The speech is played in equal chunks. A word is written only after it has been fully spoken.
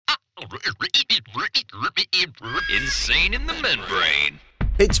Insane in the Membrane.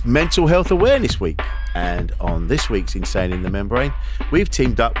 It's Mental Health Awareness Week, and on this week's Insane in the Membrane, we've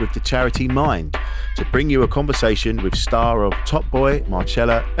teamed up with the charity Mind to bring you a conversation with star of Top Boy,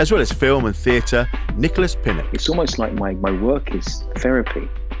 Marcella, as well as film and theatre, Nicholas Pinnock. It's almost like my work is therapy,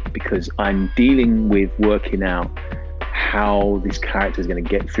 because I'm dealing with working out how this character is going to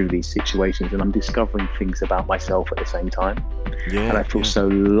get through these situations, and I'm discovering things about myself at the same time. And I feel so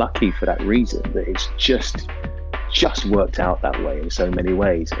lucky for that reason, that it's just worked out that way in so many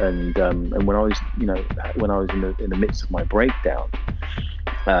ways. And when I was in the midst of my breakdown,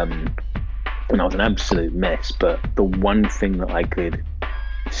 when I was an absolute mess, but the one thing that I could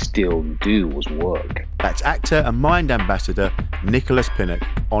still do was work. That's actor and Mind ambassador Nicholas Pinnock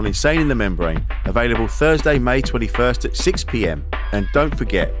on Insane in the Membrane, available Thursday, May 21st at 6 p.m. And don't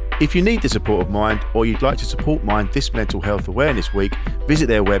forget, if you need the support of Mind, or you'd like to support Mind this Mental Health Awareness Week, visit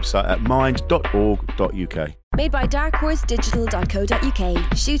their website at mind.org.uk. Made by darkhorse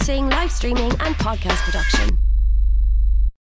digital.co.uk. Shooting, live streaming and podcast production.